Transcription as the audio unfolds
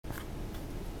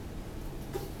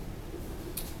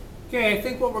Okay, I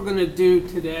think what we're going to do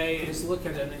today is look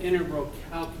at an integral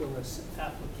calculus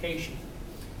application.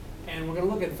 And we're going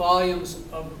to look at volumes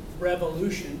of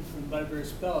revolution. I better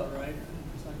spell it right.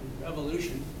 It's like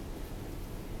revolution.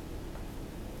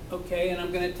 Okay, and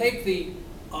I'm going to take the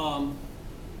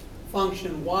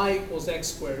function y equals x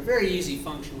squared, a very easy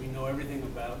function we know everything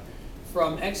about,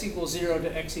 from x equals 0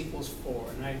 to x equals 4.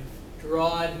 And I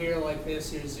draw it here like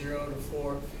this, here's 0 to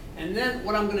 4. And then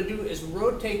what I'm going to do is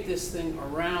rotate this thing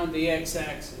around the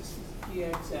x-axis, the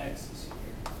x-axis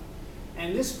here.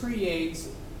 And this creates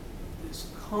this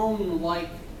cone-like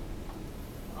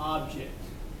object.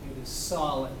 It is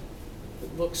solid.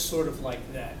 It looks sort of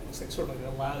like that. It looks like sort of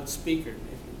like a loudspeaker,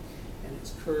 maybe. And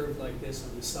it's curved like this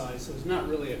on the side, so it's not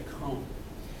really a cone.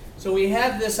 So we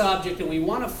have this object, and we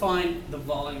want to find the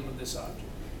volume of this object.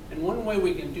 And one way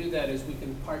we can do that is we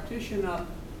can partition up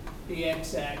the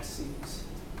x-axis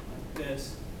like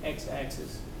this,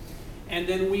 x-axis. And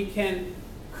then we can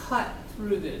cut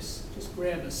through this. Just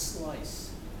grab a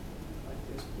slice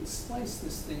like this. We can slice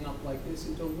this thing up like this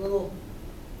into little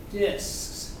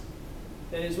discs.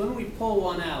 That is, when we pull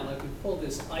one out, like we pull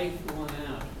this ith one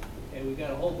out, okay, we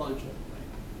got a whole bunch of them,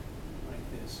 right?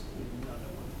 Like this. Another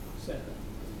one, etc.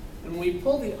 And when we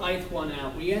pull the ith one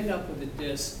out, we end up with a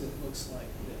disc that looks like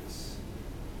this.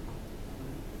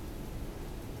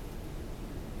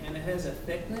 And it has a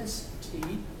thickness, T,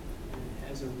 and it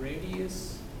has a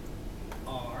radius,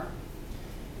 R.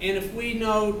 And if we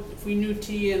knew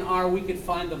T and R, we could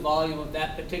find the volume of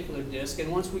that particular disk.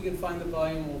 And once we can find the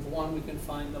volume of one, we can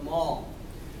find them all.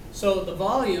 So the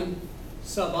volume,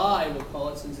 sub I we'll call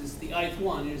it, since it's the ith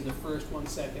one, here's the first one,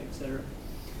 second, etc.,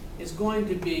 is going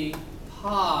to be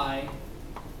pi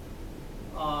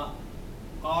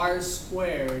r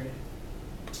squared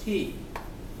T.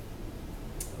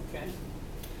 Okay?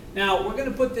 Now, we're going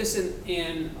to put this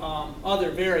in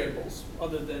other variables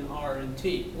other than r and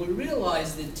t. We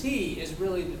realize that t is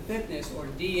really the thickness, or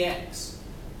dx.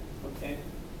 Okay?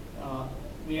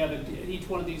 We have each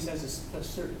one of these has a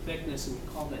certain thickness, and we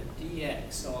call that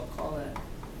dx. So I'll call that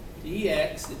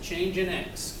dx, the change in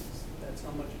x. That's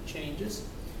how much it changes.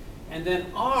 And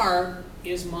then r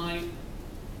is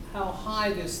how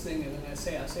high this thing is. And I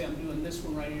say I'm doing this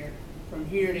one right here, from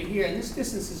here to here. And this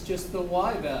distance is just the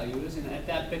y value, isn't it, at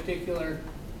that particular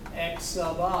x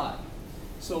sub I.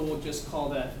 So we'll just call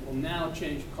that, we'll now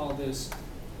call this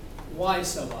y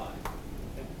sub I.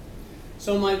 Okay.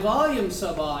 So my volume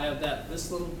sub I of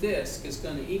this little disk is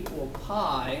going to equal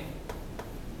pi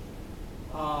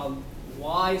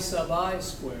y sub I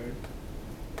squared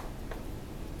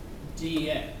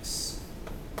dx.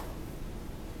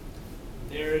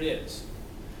 There it is.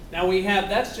 Now we have,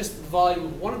 that's just the volume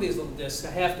of one of these little disks.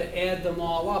 I have to add them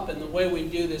all up, and the way we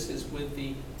do this is with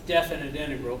the definite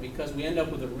integral, because we end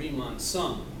up with a Riemann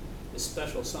sum, the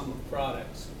special sum of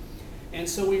products. And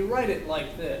so we write it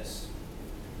like this.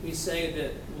 We say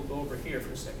that, we'll go over here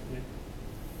for a second here.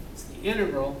 It's the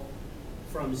integral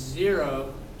from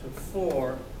 0 to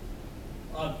 4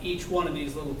 of each one of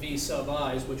these little v sub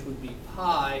i's, which would be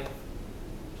pi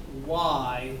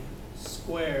y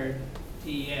squared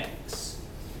dx.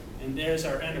 And there's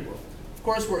our integral. Of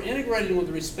course, we're integrating with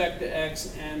respect to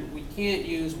x, and we can't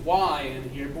use y in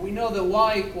here, but we know that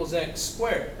y equals x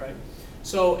squared, right?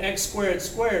 So x squared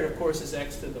squared, of course, is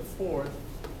x to the 4th.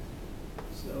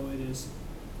 So it is,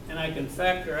 and I can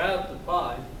factor out the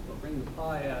pi. I'll bring the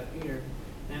pi out here,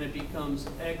 and it becomes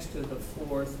x to the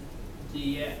 4th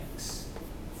dx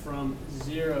from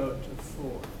 0 to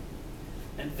 4.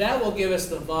 And that will give us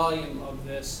the volume of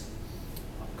this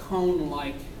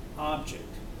cone-like object.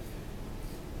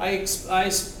 I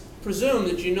presume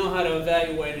that you know how to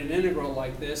evaluate an integral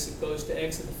like this. It goes to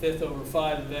x to the 5th over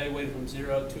 5, evaluated from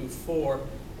 0 to 4,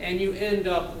 and you end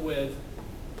up with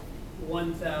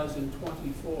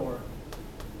 1024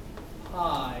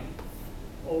 pi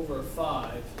over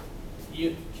 5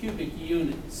 cubic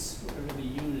units, whatever the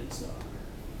units are.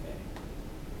 Okay.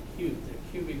 They're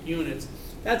cubic units.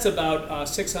 That's about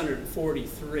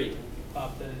 643.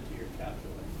 Pop that into your calculator.